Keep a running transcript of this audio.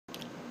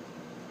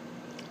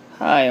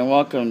Hi, and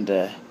welcome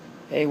to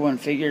A1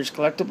 Figures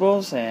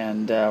Collectibles,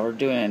 and we're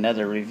doing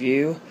another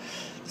review.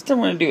 This time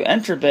we're going to do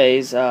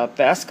Enterbay's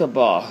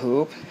basketball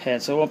hoop, and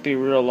so it won't be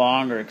real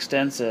long or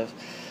extensive.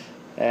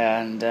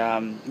 And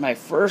my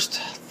first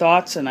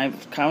thoughts, and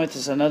I've commented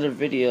this on other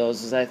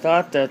videos, is I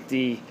thought that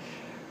the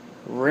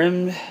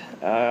rim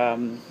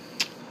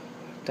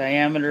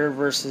diameter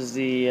versus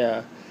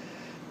the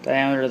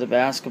diameter of the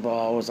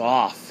basketball was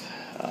off.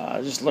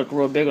 It just looked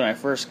real big when I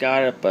first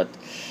got it, but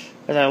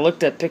as I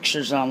looked at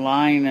pictures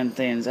online and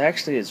things,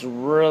 actually it's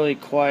really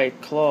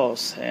quite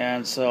close.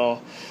 And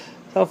so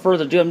without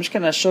further ado, I'm just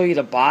going to show you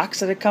the box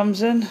that it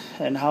comes in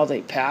and how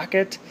they pack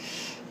it.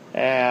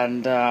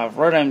 And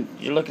what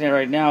you're looking at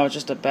right now is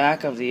just the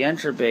back of the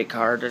Enterbay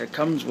card that it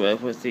comes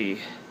with the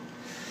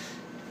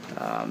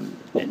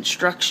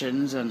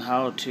instructions on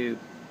how to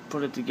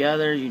put it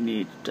together. You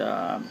need 3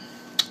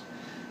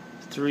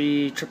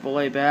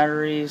 AAA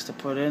batteries to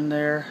put in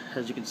there.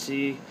 As you can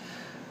see,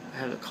 I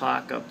have the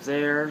clock up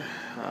there.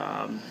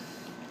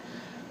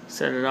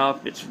 Set it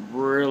up. It's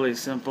really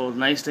simple. The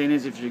nice thing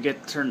is if you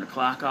get to turn the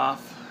clock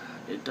off,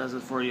 it does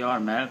it for you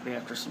automatically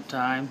after some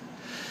time.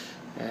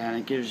 And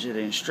it gives you the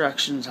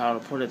instructions how to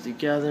put it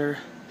together.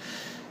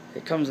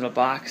 It comes in a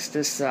box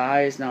this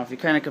size. Now if you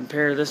kind of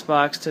compare this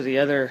box to the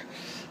other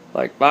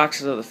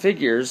boxes of the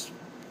figures,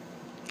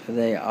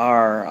 they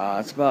are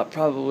it's about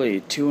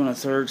probably 2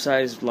 1/3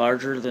 size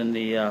larger than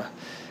the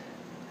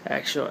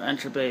actual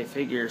Enterbay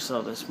figure,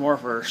 so there's more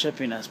for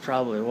shipping. That's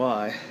probably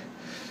why.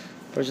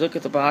 But as you look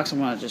at the box, I'm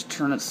going to just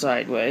turn it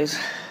sideways,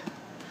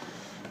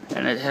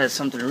 and it has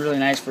something really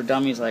nice for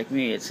dummies like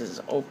me. It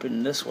says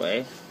open this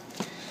way.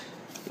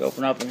 You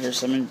open up and here's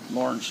some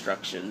more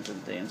instructions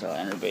and things how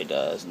Enterbay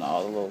does and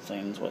all the little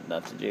things what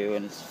not to do.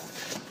 And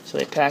so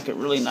they pack it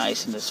really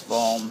nice in this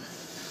foam.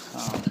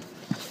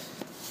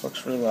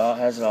 Works really well. It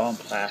has it all in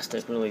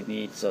plastic, really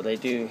neat. So they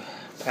do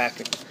pack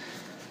it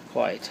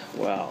quite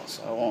well,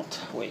 so I won't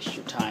waste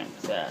your time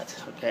with that.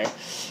 Okay.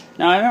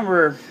 Now I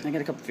remember I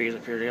got a couple figures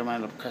up here. I got my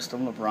little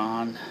custom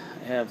LeBron.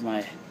 I have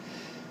my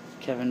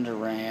Kevin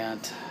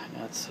Durant.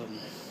 I got some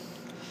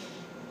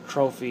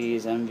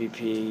trophies,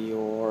 MVP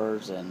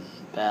awards, and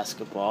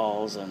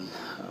basketballs, and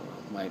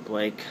my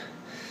Blake.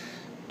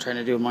 I'm trying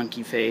to do a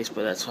monkey face,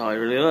 but that's how he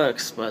really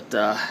looks. But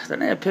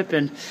then I have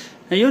Pippen.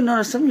 Now you'll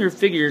notice some of your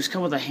figures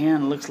come with a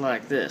hand that looks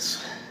like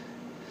this.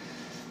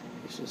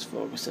 Let's just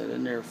focus it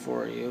in there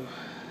for you.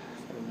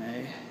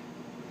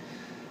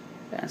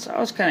 And so I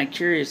was kind of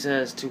curious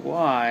as to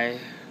why,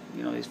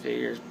 these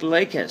figures.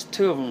 Blake has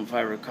 2 of them, if I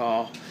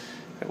recall.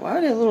 Why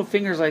do they have little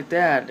fingers like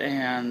that?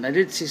 And I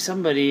did see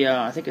somebody,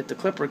 I think at the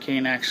Clipper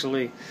Cane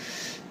actually,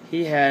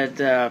 he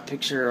had a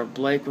picture of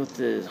Blake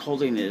with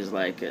holding his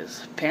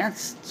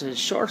pants, his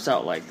shorts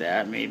out like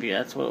that. Maybe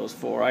that's what it was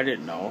for. I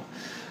didn't know.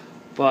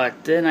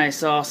 But then I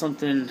saw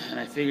something and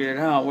I figured it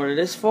out. What it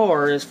is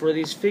for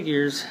these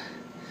figures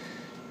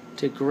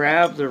to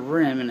grab the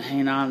rim and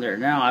hang on there.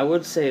 Now I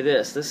would say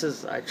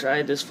I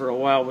tried this for a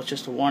while with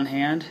just one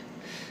hand,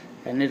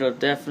 and it'll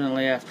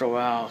definitely after a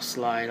while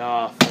slide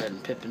off,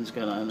 and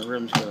the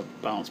rim's gonna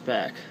bounce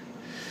back.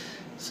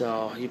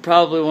 So you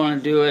probably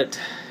want to do it,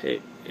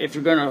 if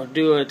you're gonna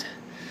do it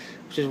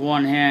with just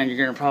one hand,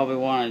 you're gonna probably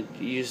want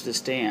to use the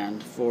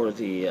stand for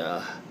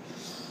the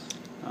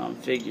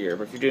figure.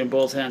 But if you're doing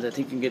both hands, I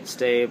think you can get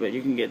stay, but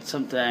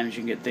sometimes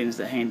you can get things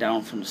that hang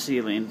down from the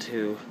ceiling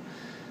to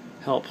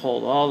help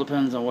hold. All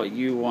depends on what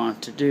you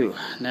want to do.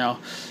 Now,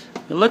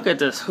 you look at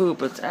this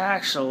hoop, it's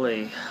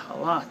actually a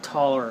lot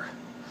taller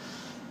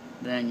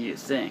than you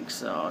think.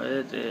 So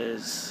it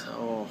is,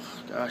 oh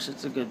gosh,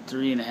 it's a good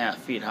 3.5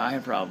 feet high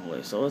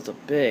probably. So it's a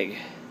big,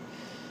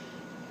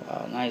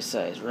 nice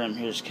size rim.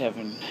 Here's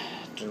Kevin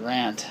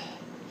Durant,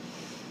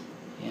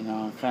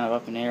 kind of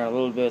up in the air a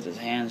little bit with his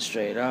hands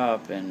straight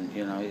up, and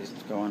he's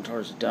going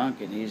towards the dunk,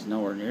 and he's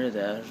nowhere near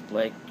that. There's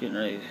Blake getting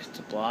ready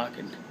to block,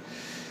 and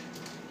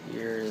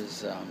here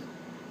is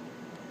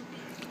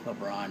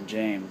LeBron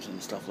James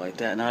and stuff like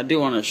that. Now I do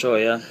want to show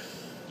you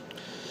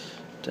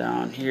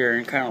down here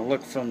and kind of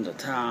look from the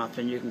top,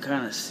 and you can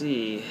kind of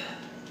see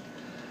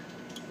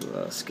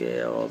the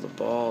scale of the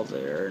ball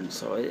there. And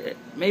so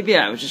maybe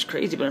I was just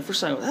crazy, but at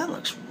first I thought, that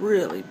looks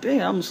really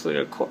big, almost like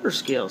a quarter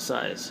scale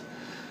size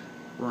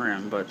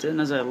rim. But then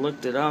as I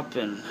looked it up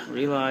and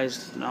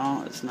realized,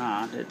 no, it's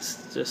not.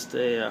 It's just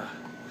a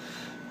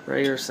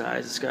regular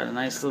size. It's got a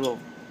nice little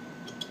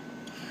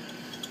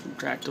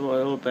retractable.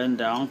 It'll bend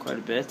down quite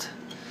a bit,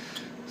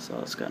 so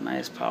it's got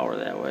nice power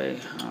that way.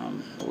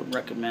 I wouldn't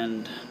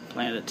recommend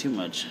playing it too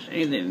much.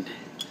 Anything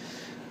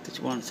that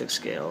you want 6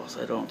 scales,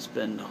 I don't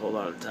spend a whole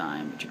lot of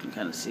time, but you can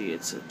kind of see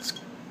it's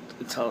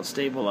how it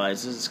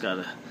stabilizes. It's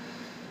got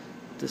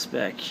this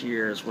back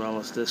here as well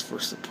as this for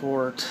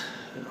support.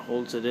 It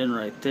holds it in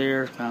right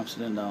there, clamps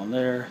it in down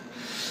there.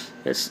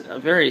 It's a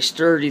very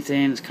sturdy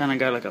thing. It's kind of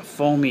got like a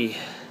foamy,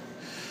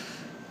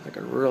 like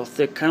a real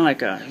thick, kind of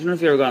like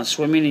if you ever gone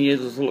swimming and you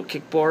use those little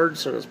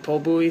kickboards or those pole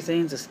buoy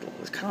things, it's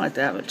kind of like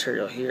that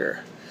material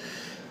here.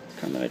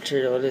 Kind of the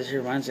material it is here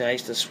reminds me, I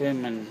used to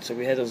swim, and so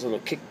we had those little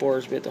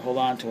kickboards we had to hold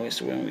on to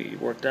when we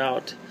worked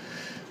out.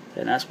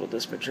 and that's what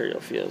this material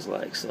feels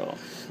like. So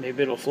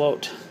maybe it'll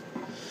float.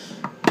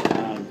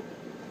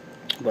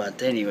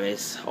 But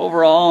anyways,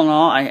 overall and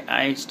all,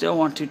 I still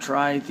want to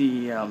try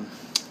the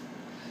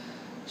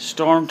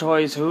Storm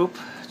Toys hoop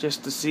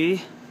just to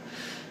see.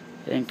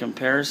 In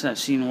comparison, I've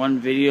seen one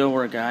video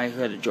where a guy who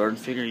had a Jordan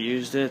figure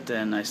used it,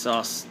 and I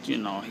saw, you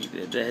know,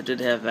 they did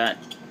have that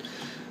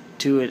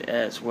to it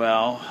as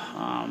well.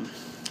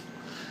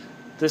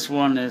 This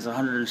one is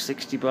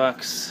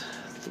 $160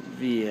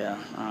 via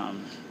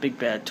Big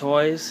Bad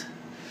Toys.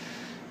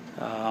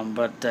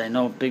 But I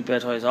know Big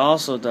Bad Toys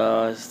also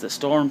does the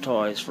Storm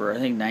Toys for I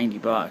think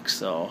 $90.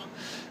 So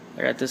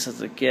I got this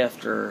as a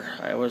gift, or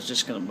I was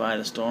just gonna buy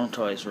the Storm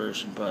Toys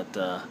version. But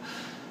I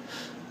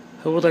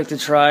would like to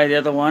try the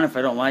other one. If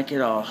I don't like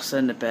it, I'll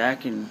send it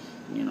back and,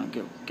 you know,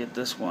 get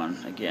this one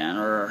again,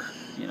 or,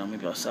 you know,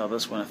 maybe I'll sell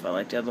this one if I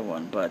like the other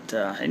one. But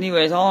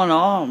anyways, all in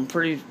all, I'm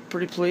pretty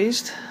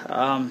pleased.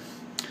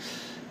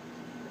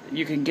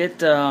 You can get,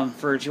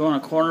 for if you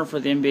want a corner for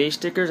the NBA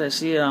stickers, I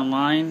see it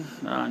online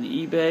on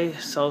eBay.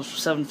 It sells for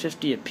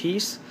 $7.50 a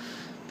piece.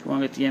 If you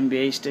want to get the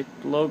NBA stick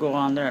logo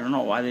on there, I don't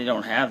know why they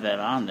don't have that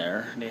on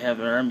there. They have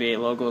their NBA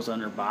logos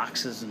under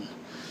boxes and,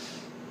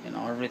 you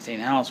know,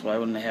 everything else. Why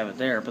wouldn't they have it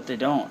there? But they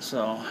don't.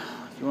 So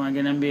if you want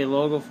to get an NBA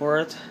logo for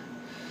it,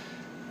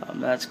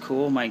 that's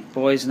cool. My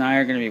boys and I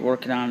are going to be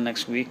working on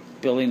next week,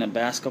 building a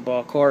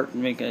basketball court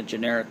and making a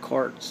generic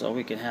court so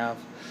we can have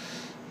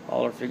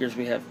all our figures.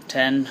 We have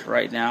 10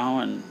 right now,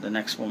 and the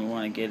next one we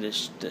want to get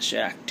is the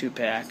Shaq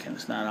 2-pack, and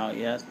it's not out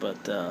yet.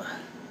 But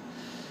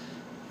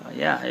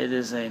yeah, it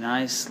is a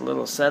nice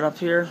little setup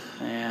here.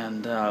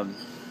 And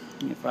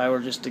if I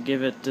were just to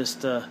give it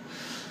just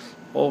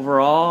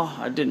overall,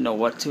 I didn't know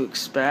what to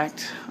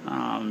expect.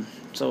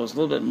 So it was a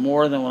little bit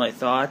more than what I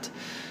thought.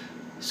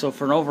 So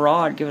for an overall,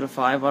 I'd give it a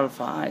 5 out of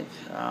 5.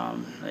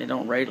 They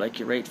don't rate like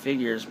you rate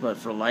figures, but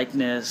for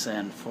likeness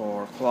and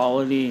for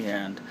quality,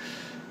 and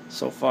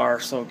so far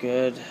so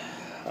good.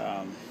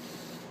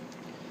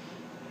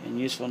 In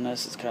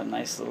usefulness, it's got a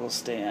nice little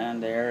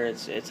stand there.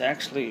 It's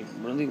actually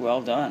really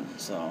well done.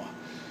 So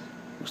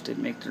wish they'd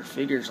make their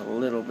figures a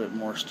little bit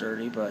more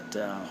sturdy, but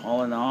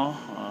all in all,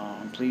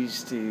 I'm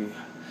pleased to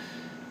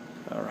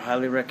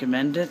highly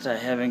recommend it. I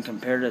haven't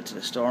compared it to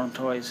the Storm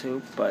Toys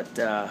hoop, but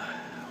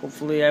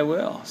hopefully I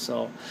will.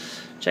 So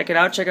check it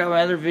out. Check out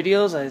my other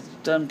videos.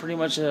 I've done pretty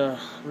much a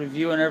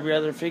review on every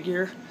other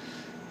figure.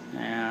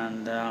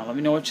 And let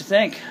me know what you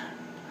think.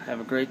 Have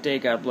a great day.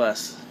 God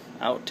bless.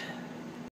 Out.